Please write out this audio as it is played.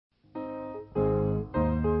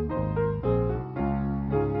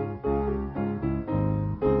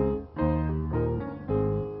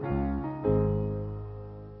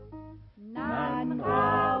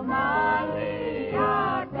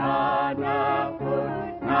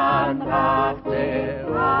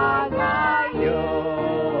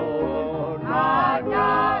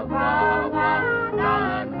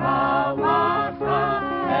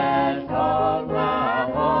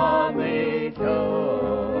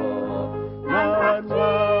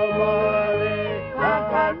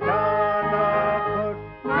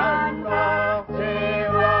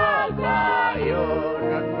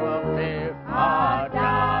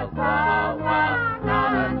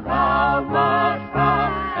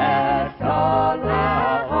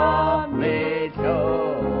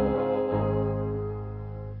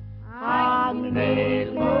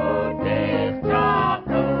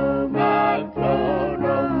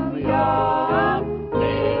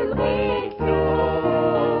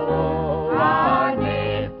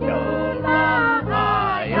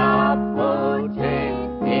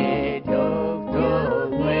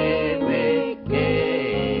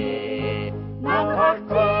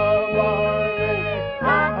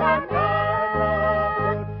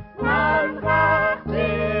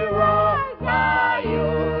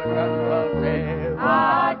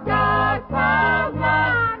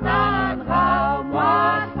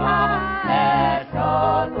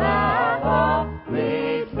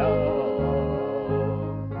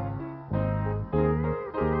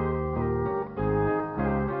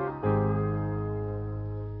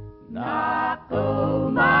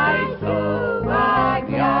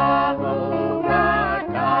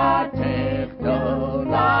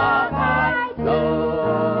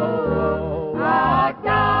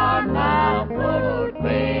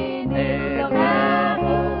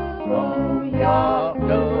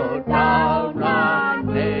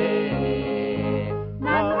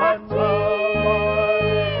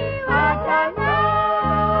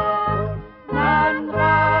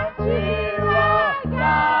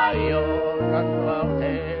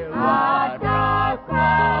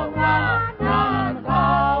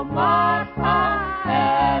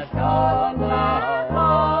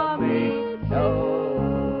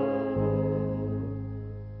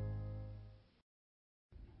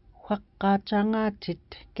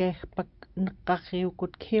Qaatangaatit keerpak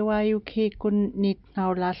neqqarriukut kiwayukikun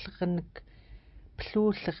niitnaulalleqanek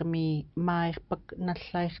pluullermi maayerpak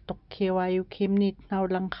nallairtoq kiwayukim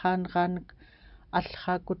niitnaulanqaaneranek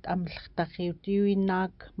allraakut amlertarriut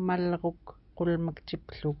yuinaak malleruk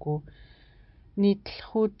qulmaktiplugu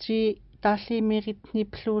niitlruuti taallimirit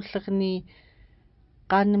pluullerni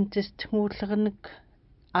qaanamtistnguullernek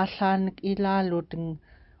ааллааник илаалутэн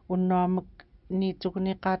уннуамак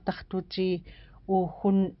ниитсукуниqaatartuti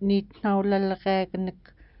уухун ниитнаулалериагник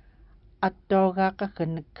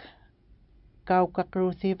аттоогаақаканик каукак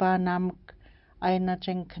Ruth Evanaamак Aina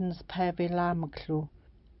Jenkins Pavilaamaklу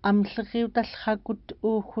амлериуталлракут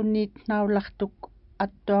уухун ниитнаулартук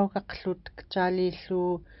аттоогақлут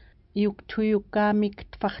таалииллу Yugtuyukkaamik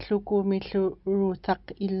тфарлукуумиллу Ruthaq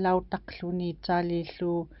иллаутарлуни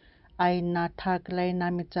таалииллу Aina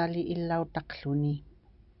taaklainamitali illautaqluni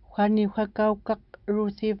Juani huakaukaq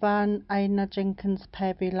Ruth Evon Aina Jenkins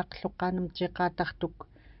Pavilaqluqanam tiqaatartuk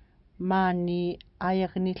maani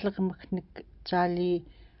ayernillermagnik taali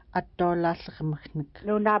attoolaallermagnik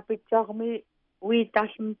nunaapitsoormi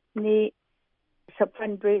uitalmni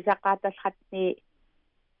fundraiser-qaatallatni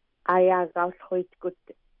qayaagaulluitkut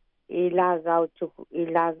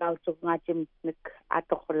ilaagautugngaatimnik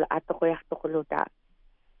atoquyartoquluta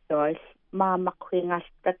tois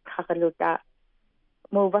maamaqquingaltat qaqaluta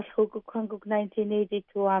muvallukukkanguk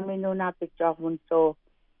 1982 aami nunaapitsoormun so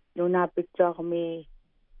nunaapitsoormi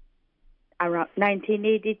around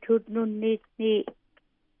 1982 nunniitni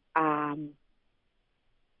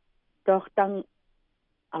tohtang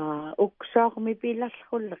uksoormi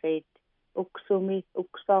pilarrullerit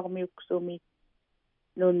uksoormi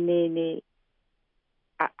nunniini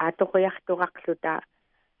atoquyartuqaqluta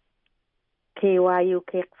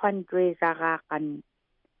KYUK fundraiser-aaqan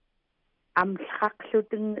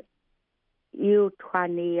amlqaqluteng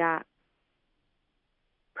Yugtwania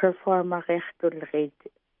performer-ertullerit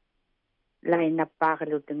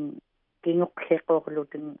lainappaarluteng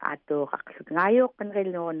kinguqliqorluteng atuoqaqluteng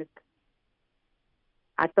ayoqqanrilluunik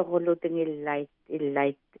atoquluteng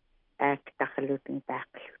illait aaktarluteng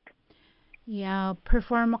taaqlut ja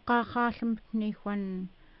performer-qaaqaallumni wan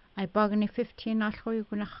aipagni 15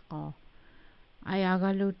 alluyukunarqaa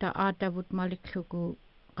ayagaluta aatavut maliklugu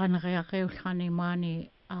qaneriaqiullrani maani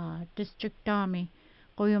districtaami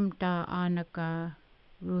quyumta aanaka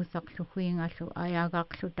Ruthaqluhuingallu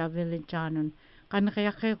ayagaaqluta villageanun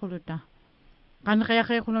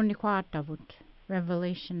qaneriaqiiquluni qaatavut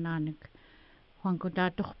revelation naanik huankuta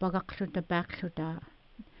torpagaqluta paaqluta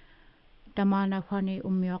tamana huani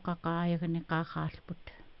ummioqaqa ayagani qaaqaallput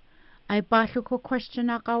I baluko question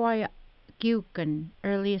akawa Yugtun,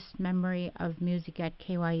 earliest memory of music at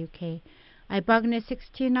KYUK. I bagne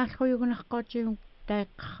 16 alko yugunakkoju dai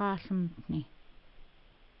khalmni.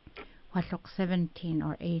 Walok 17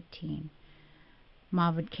 or 18.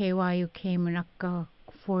 Mavid KYUK munakka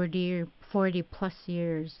 40 plus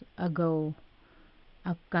years ago.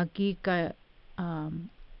 Akagika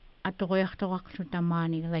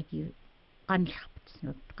atoyachtoraksutamani like you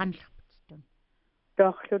kanlaptsnut.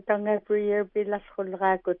 Tohlutang every year bilas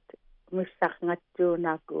khulragut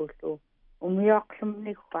missaqngattuunaakuullu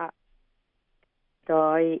umiorlumnikwa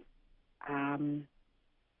toi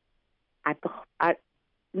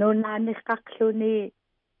nunaaniqqarluni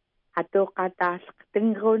atuqataallaq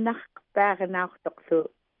tingrunaq paarinaartoqlu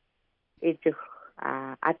itu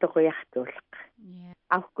atoquyartuullaq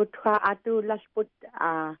awkutwa atuullasput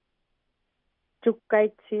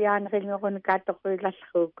tukkaitsiaaneringerun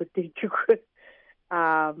kaatoquyulalluukut tichuk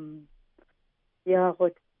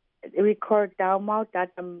yagut record daumaut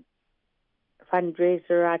atam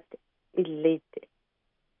fundraiser at elite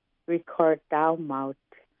record daumaut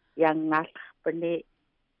yangalpani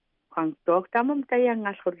qangtoqtamam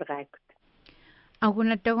tayangalulraakut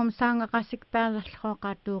agunatagum sanga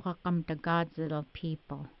qasikpaalallaqatuuqaqqam the God's little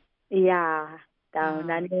people. Yeah, down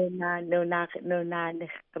nuna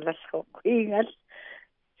niqqlasquingal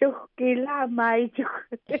suhkila mai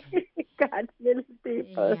God's little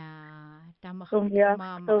people. Yeah,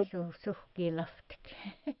 tamaqmama suhkilaftik.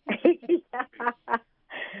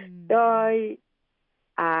 Doi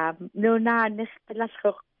nuna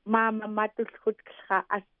niqqlasquq mama matulqutkha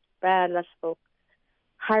aspalasquq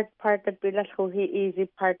hard part at bilasquq easy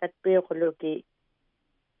part at biquluki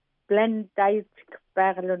blend diet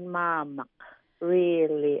parlon mama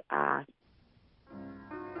really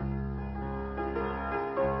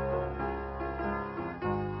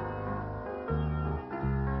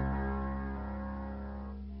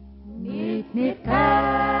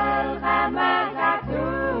Nikal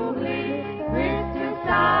Ramakatuli, Christus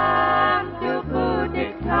Sam to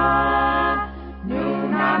Budikta,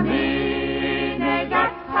 Nunami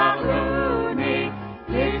Negat Haluni,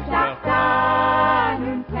 Lisaktan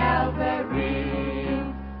Calvary,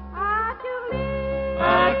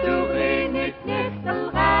 Atuli Nikal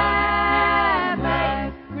Ramak,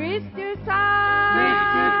 Christus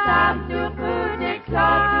Sam to Budikta,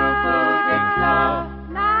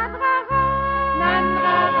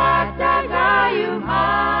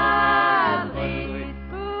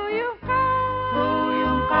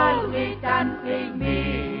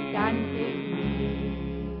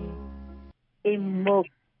 Immo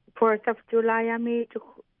 4th of July ami to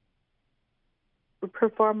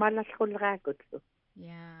perform ala schulragut.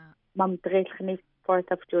 Yeah. Mam drechni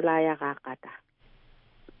 4th of July raqata.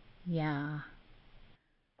 Yeah.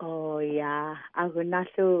 Oh yeah,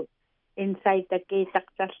 agunasu inside the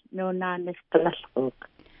kisaktas no nanis klasuk.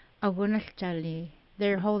 Agunalchali,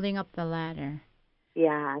 they're holding up the ladder.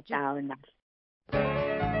 Yeah, down.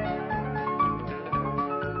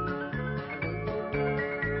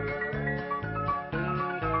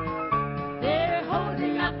 They're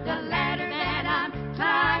holding up the ladder that I'm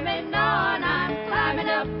climbing on. I'm climbing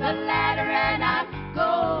up the ladder and I'm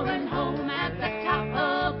going home at the top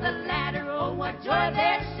of the ladder. Oh, what joy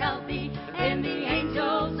there shall be. And the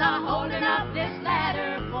angels are holding up this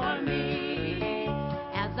ladder for me.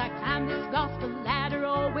 As I climb this gospel ladder,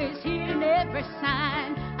 always hearing every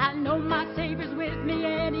sign. I know my Savior's with me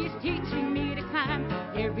and He's teaching me to climb.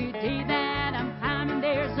 Every day that I'm climbing,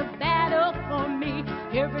 there's a battle for me.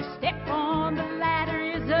 Every step on the ladder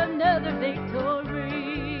is another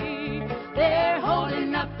victory. They're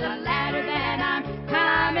holding up the ladder that I'm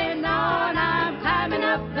climbing on. I'm climbing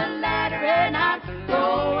up the ladder and I'm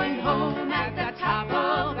going home at the top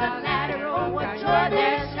of the ladder. Oh, what joy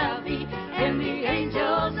there shall be. And the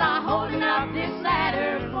angels are holding up this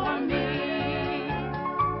ladder for me.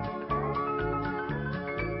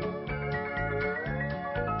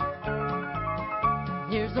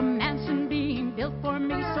 There's a mansion being built for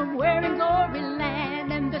me somewhere in glory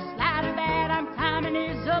land, and this ladder that I'm climbing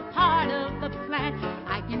is a part of the plan.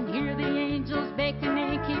 I can hear the angels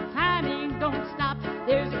beckoning, keep climbing, don't stop.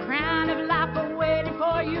 There's a crown of life awaiting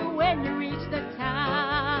for you when you reach the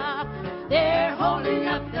top. They're holding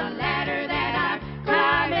up the ladder that I'm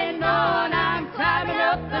climbing on. I'm climbing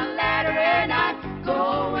up the ladder and I'm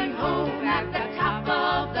going home at the top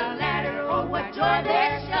of the ladder. Oh, what joy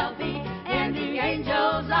there shall be. And the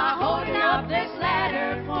angels are holding up this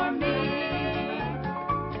ladder for me.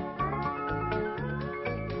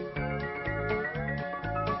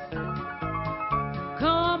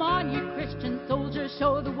 Come on, you Christian soldiers,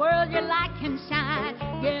 show the world your light can shine.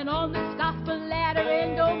 Get on this gospel ladder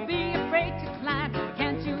and don't be afraid.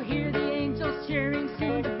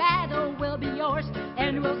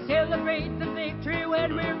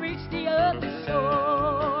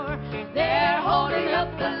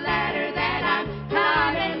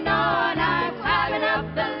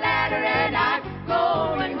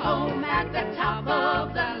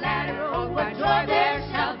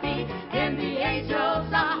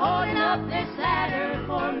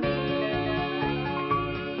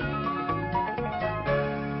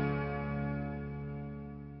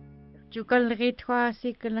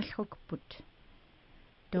 Jukalrithuasi kanallukput.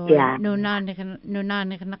 Toi Yeah.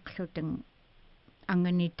 nunaanernaklutang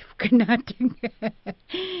anganitufkanating.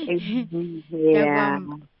 Yeah.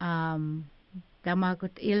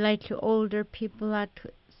 Tamakut ilai to older people at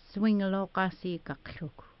swingalokasi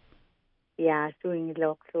kakluk. Yeah, doing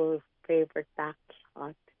local favorite dark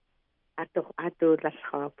hot. Ato las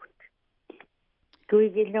haput.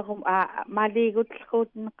 Kuigil na kum maligot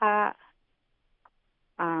skoten ka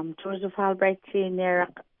Joseph Albright Senior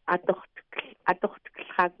atocht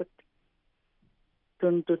kagut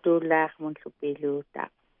tuntutulak mon supiluta.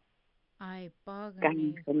 Ay Kan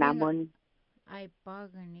pagani. namon. Ay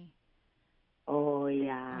pagani. Oh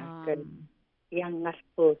yeah, kan yang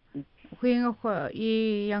ngasput. Huinga ko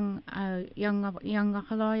yang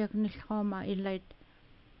kalayak ni Shoma ilait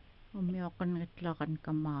umyokan itlakan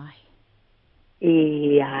kamay.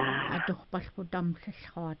 Yeah. Aduh paspudam sa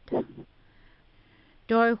shot.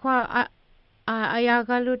 Doi ko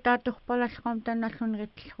ayagalu tatuh palas kamta nasun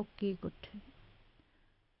ritsukigut.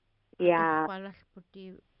 Yeah. Aduh palas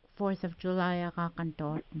puti 4th of July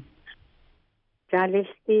akakantoten.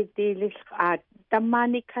 Jalisti dilis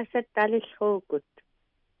tamani kaset dalis hogut.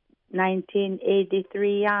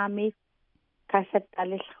 1983 yami kaset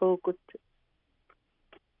dalis hogut.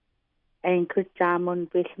 En kujamun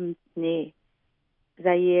bismni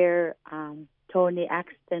the year Tony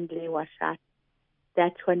accidentally was shot.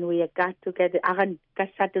 That's when we got together. Akan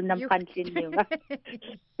kasado ng pansin niyo.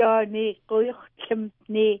 Tony kuyok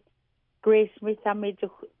ni Grace Smith medyo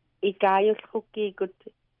ikayos hukigot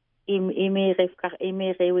imirif ka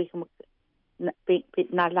imirewik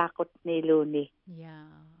nalakot ni Luni. Yeah.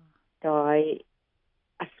 Toy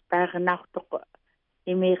asper nachtok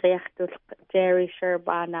imirech to Jerry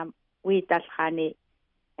Sherbana witas hani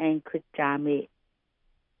en kujami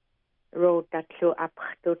road tatlo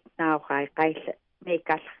apchtut na kay may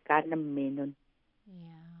kaskan ng minun.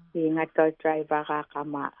 Yeah. Ingat toy driver ka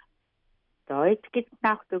kama. Toy kit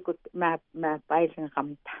nachtok ma pailing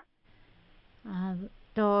kamta.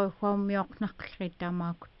 Doi ko umyok naklita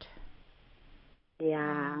makut.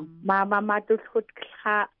 Yeah. Mama matuskut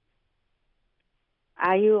ka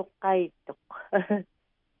ayo kay tok.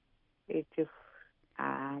 Ito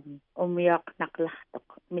umyok naklahtok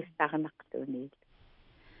mistak naktunil.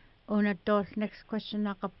 Una dos next question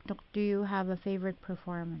nakaptok, do you have a favorite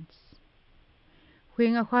performance?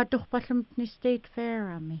 Huinga ko aduh pasamt ni State Fair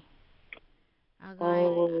ami.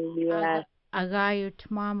 Oh yes. Agayut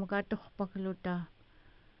mama gaduh pagluta.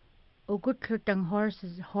 Ugut lutang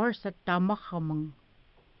horse at tamakamang.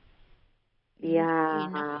 Yeah.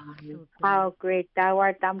 How great thou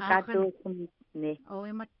art am katu ni. Oh,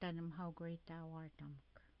 imatanam how great thou art am.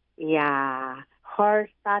 Yeah.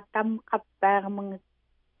 Horse tatam kapag mga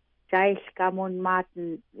Jais kamun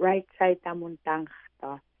maten right side tamun tang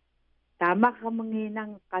to. Tama ka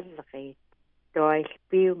manginang kalaki. Doi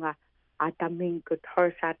spiu nga ataming kut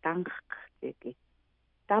horse atang kiti.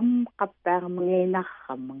 Tam kapag manginang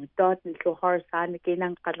ka mga dot nito horse an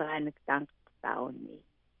kinang kalakan tang taon ni.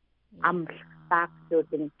 Back to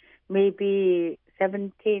maybe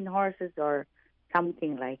 17 horses or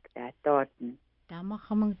something like that. Dot. Tama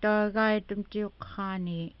ka mang tagay tumtiyo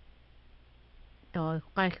kani. Doi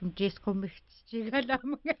kay kum jis kumistiga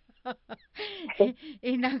lamang.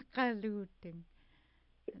 Inakalutin.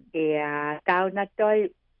 Yeah, tao na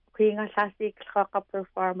to'y kuinga sasik ka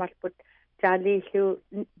performance put jali su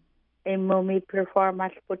mumi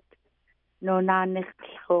performance put no nanik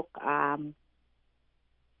hok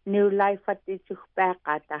new life at isu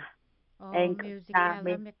ata. Oh, music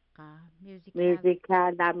alamik ka. Music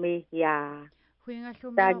alami, yeah. Kuinga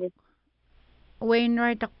sumok.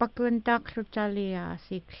 Wainwright akpakuntak su jali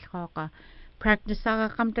sik ka. Practice ka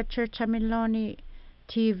kamta church amiloni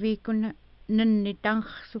TV kun nitang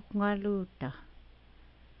sukngaluta.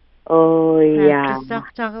 Oh yeah.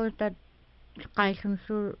 Practice sakta kaisang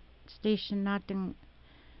sur station nating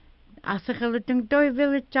asakaluting toy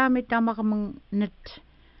village jami tama kamang net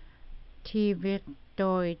TV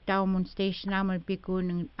toy tawmon station naman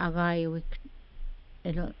pikunang agayawik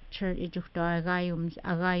ilo church ijuk to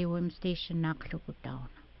agayawim station nakluko down.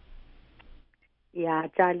 Yeah,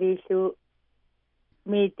 jali su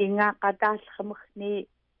meeting nga kadas kamuk ni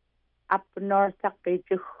up north sa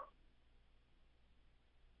ijuk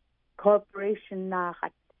corporation na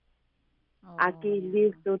kat. Aki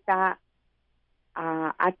live to ta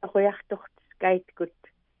at ako yaktok skait kut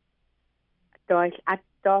tois at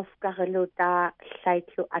tof kakaluta site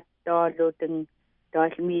lo at tolo ting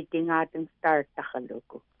tois meeting ating start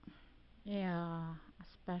takaluko. Yeah,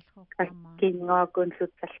 special kama. Kinga kun su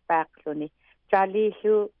sa special ni. Jali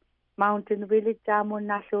su Mountain Village mo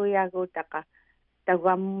na su yago taka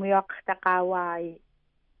tawammiok takawai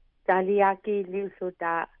taliaki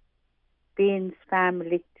liusuta Bean's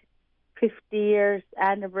family 50 years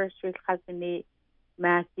anniversary khasni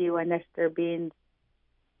Matthew and Esther Beans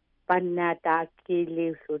pannata ki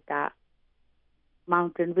liusuta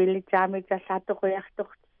Mountain Village ami sato ko yakto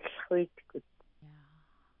khwit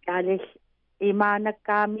Dalis imana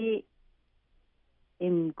kami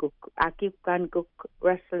imguk akip kan guk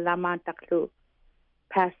rasalama taklu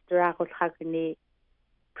pastor ako khagni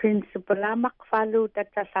principal amak falu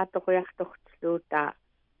sato ko yakto khluta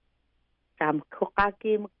sam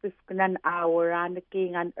kukaki magpiskunan awaran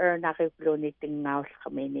kingan erna kifloni tingaw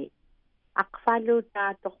kami akfalu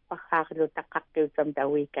tok pakaklu takakil sam the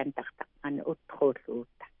weekend taktakan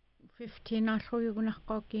utkhuluta 15 allo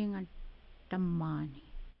yugunakko kingan tammani.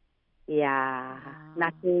 Ya,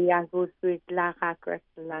 nasiya guswit laka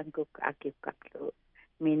kraslangguk akip kaklu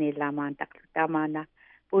mini laman taklu tamana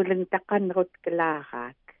pulang takan rot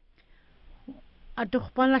kelahak. Aduh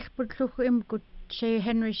palas putluh imkut say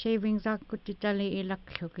Henry Shavings akut itali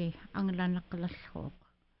ilakluki ang lanaklasho.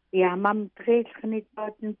 Ya, mam tres genit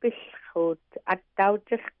bauten bischot at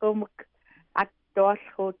dautig komuk at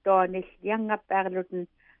doschot donis yang aperluten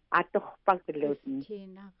atoch pagluten.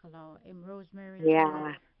 Tina kalaw Rosemary.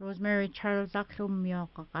 Yeah. Rosemary Charles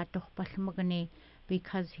aklumyo atoch pasmagani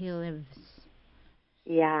because he lives.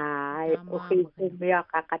 Yeah, okay kumya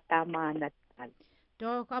kakatama natal.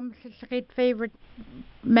 Dog sakit favorite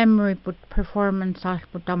memory put performance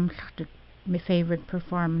put my favorite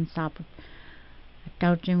performance put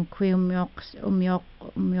Daujim kui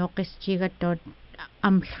umyokis chigatot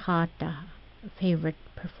amshata favorite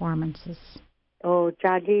performances. Oh,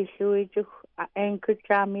 Charlie Suijuk,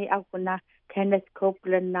 Enkuchami Akuna, Kenneth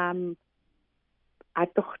Copeland Nam,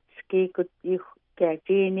 Atochski could you get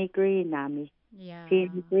Jeannie Greenami. Yeah.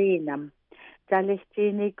 Jeannie Greenam. Charlie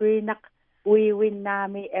Jeannie Greenak, we win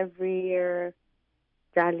Nami every year.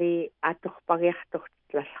 Charlie Atoch Pagachtoch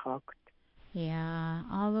Slashok. Yeah,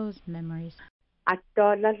 all those memories.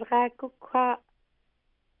 Atolal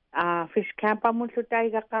fish camp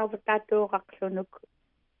amusutaiga kavatato kaksunuk.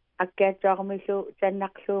 Aketjormisu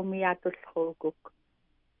Janaksumi Atushoguk.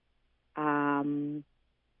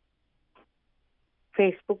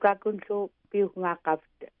 Facebook akunso piungakap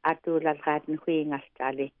atulalatan huingas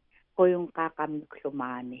tali. Hoyong kakam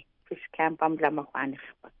nuksumani. Fish camp am lamakan.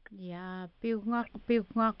 Yeah,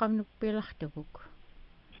 piungakam nukpilachtukuk.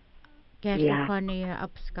 Kaya kani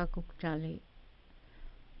apskakuk tali.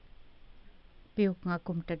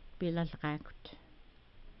 Piungakum tat pilalakakut.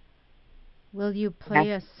 Will you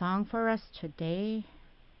play a song for us today?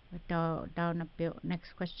 Down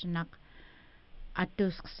next question nak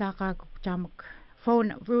atus saka jamak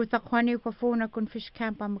phone Ruth akwani ko phone akun fish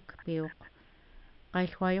camp amak piok kay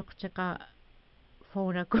khwayok tsaka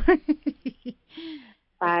phone akun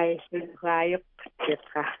Bye khwayok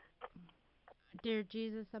tsaka Dear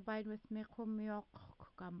Jesus abide with me kumyok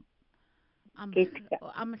kam am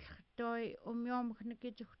toy umyom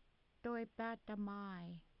knikit toy bata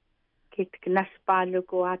mai Kit knaspalo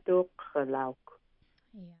ko ato khalauk.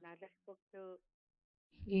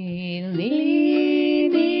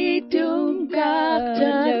 Ilini tungkak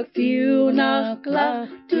jak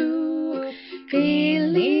fiunaklah tu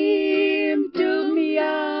Kilim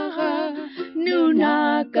tumyaha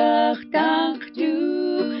nunakak takju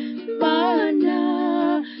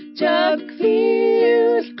Mana jak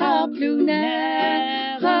fius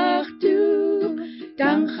kaplunerach tu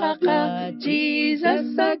Tangkaka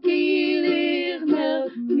Jesus akilir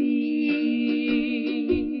me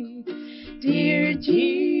Dear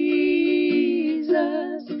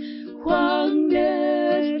Jesus, Huang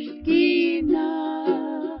Neskina,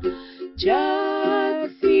 Jag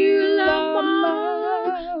Filama,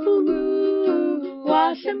 Umu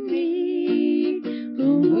Wasami,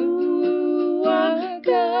 Umu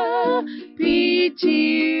Waka,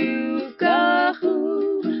 Pichu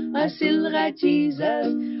Kahu, Asilra Jesus,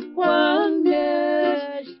 Huang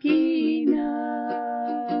Neskina.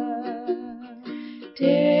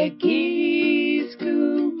 Tekis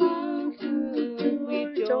kumangku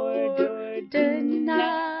Jordan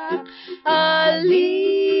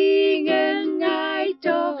Aling ay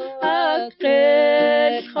to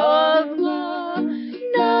akret khogla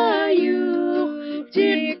Nayu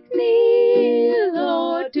jikni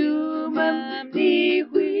lo tumam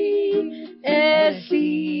niwi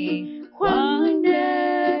Esi Juane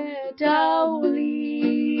Dawli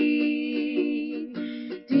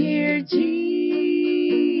Dear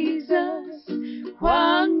Jesus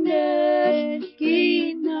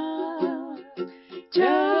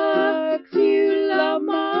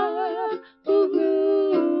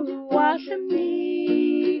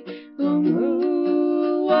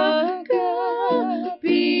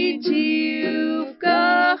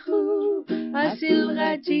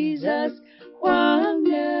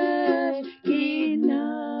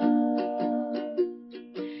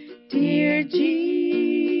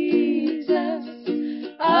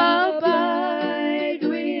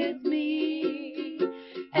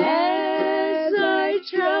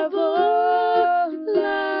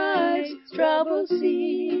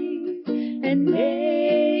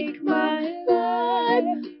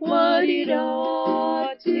it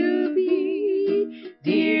ought to be.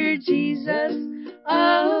 Dear Jesus,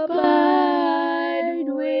 abide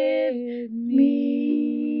with me.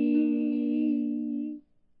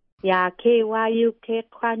 Ya ke wayu ke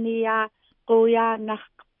kwani ya kuya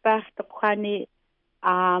nakpast kwani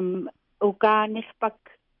uganis pak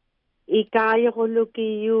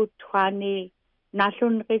ikayoluki yu twani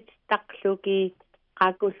nasun rit takluki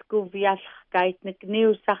kakusku vias kait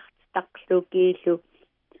nikniusach takluki lu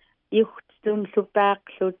Yugtun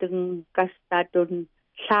supaklu deng kastatun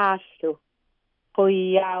sasu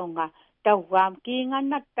kuyaunga tawam kingan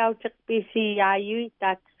na taw pisi yayu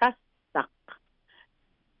tat sasak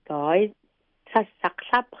toy sasak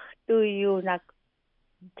tu yu nak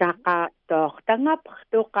Taka doch tangap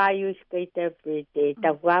to kayo skate every day.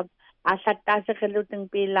 Tawag asat tasa kalutang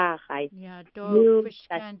pilakay. Yeah, dog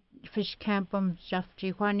fish camp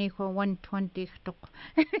Jafti Juani ko 120 tok.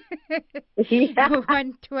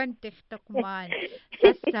 120 tok man.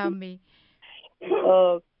 Sasami.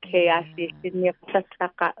 Okay, asisin niya sa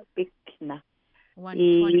saka na.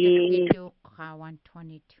 122 ka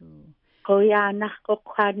 122. Kuya anak ko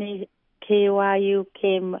kani KYU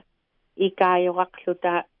came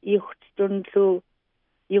ikayokakluta Yugtun lu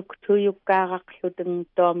Yugtu yukaraklutung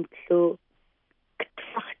tomlu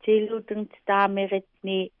ktfachtilutung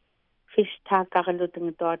stameritni fishtakarlutung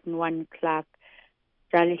dort 1 o'clock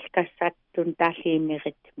jaliskasatun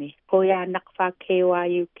talimeritmi koya nakfa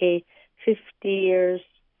KYUK 50 years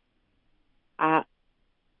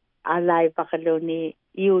alive akaluni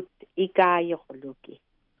youth ikayokluki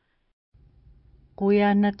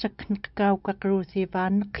Kuyana chaknkau Ruth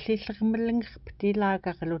Evon klillermling Pavila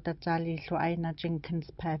garlutatalilu aina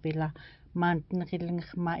Jenkins Pavila manten rilling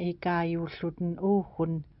ma ikayulluten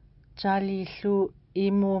uhun chalilu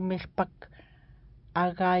imu mirpak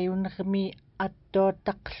agayunrmi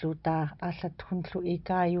attotaqluta allathunlu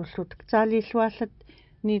ikayullut chalilu allat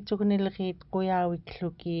niitugnilriit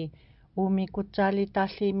quyaawikluki umikutsali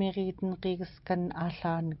tallimiriiten qigiskan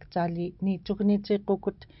allaanik chali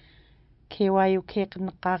niitugnitiqukut KYU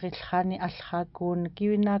keqneqarilhani allhakuun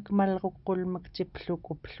kiwinak malruqqulmak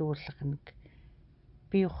tiplukupluullernik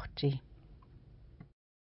piurti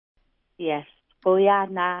Yes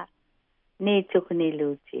Oyana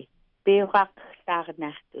nitukniluti piuraq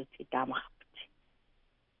saarnartuti tamarputi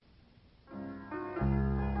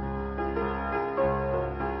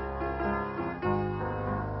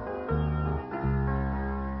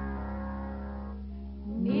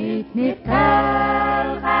Nit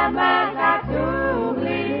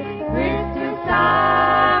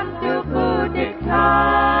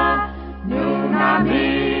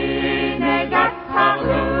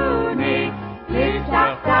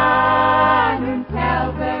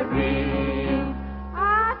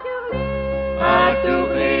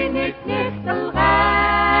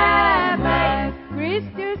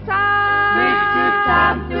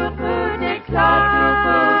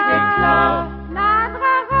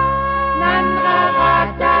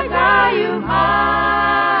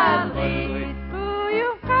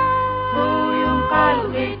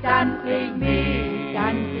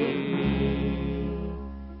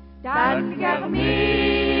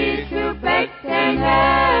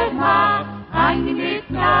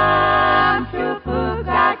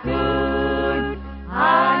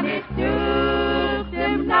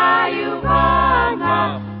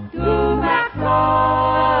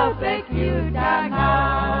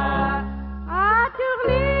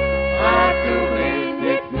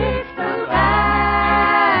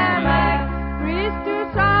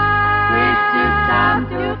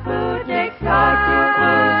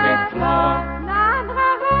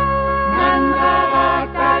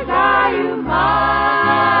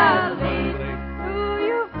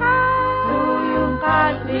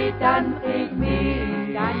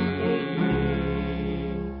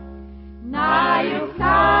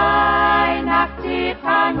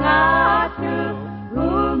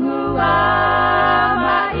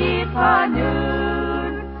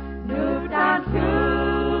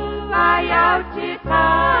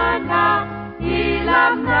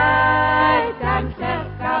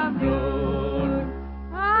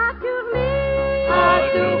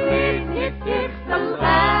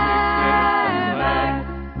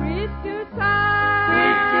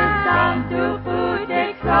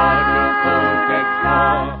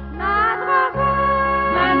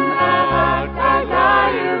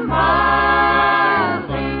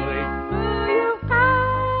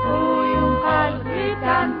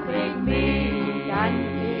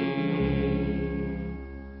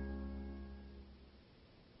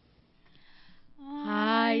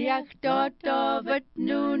Totovet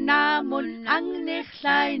nu namun ang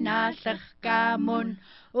nikhlay na sakkamon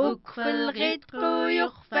ukfalrit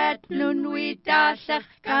kuyuqfat nun witalaq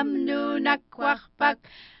kam nunak waqpak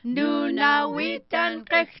nuna witan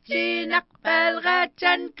qeqchinak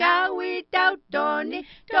palgachan kawitautoni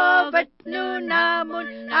tobat nunamun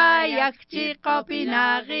ayakchi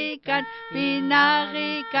qopinarikan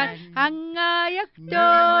pinarikan angayakto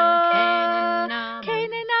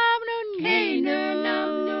kenenam nun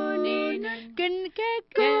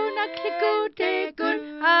kunak likutekun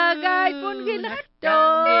agay pun gilakto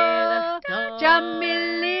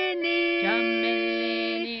jamilini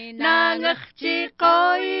nangakchi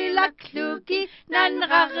koilakluki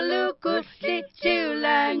nanrarlukulli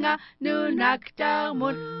chiulanga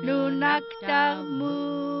nunaktarmun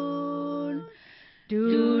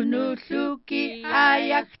dunutluki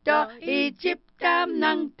ayakto Egyptam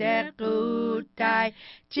nang terutay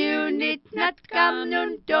Tunit natkam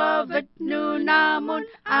nun tovet nunamun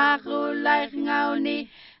akulay ngauni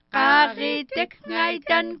Karitek ngay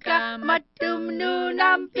tan ka matum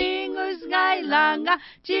nunam pingus ngay langa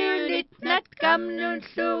Tunit natkam nun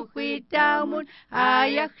sukwitamun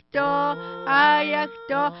ayakto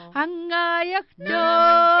hangayakto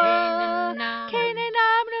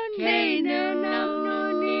kenenam nun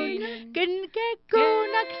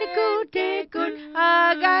Kinkekunak likutekun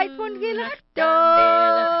agay pun gilakto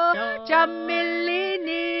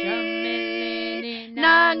Jamilini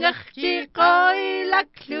nangakchi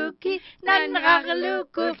koilakluki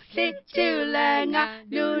nanrarlukulli chiulanga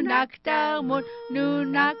nunaktarmun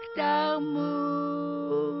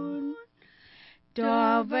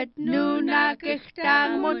Tovet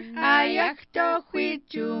nunakiktarmun ayakto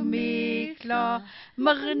huitumiklo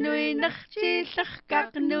Marnui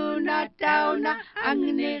nakchilakak nunatauna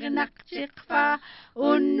angnirnakchikfa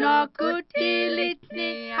Unnokutilit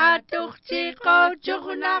atukchiko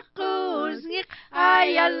churnakuzngik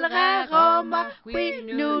ayalraroma hui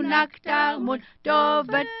nunaktarmun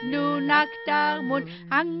Tovet nunaktarmun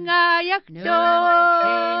angayakto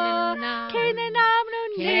kenenam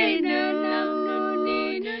nun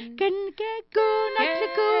Kinkekunak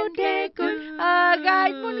likutekun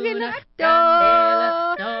agay pun gilakto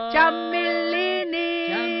Jamilini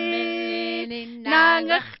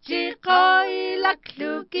nangakchi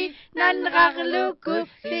koilakluki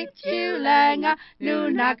nanrarlukulli chiulanga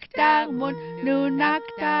nunaktarmun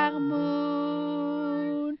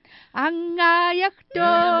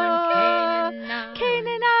angayakto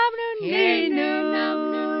kenenam nun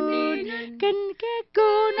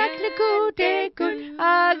Kinkekunak likutekun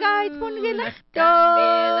agay pun gilakto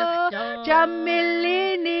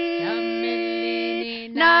Jamilini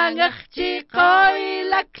nangakchi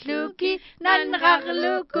koilakluki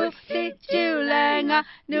nanrarlukulli chiulanga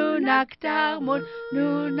nunaktarmun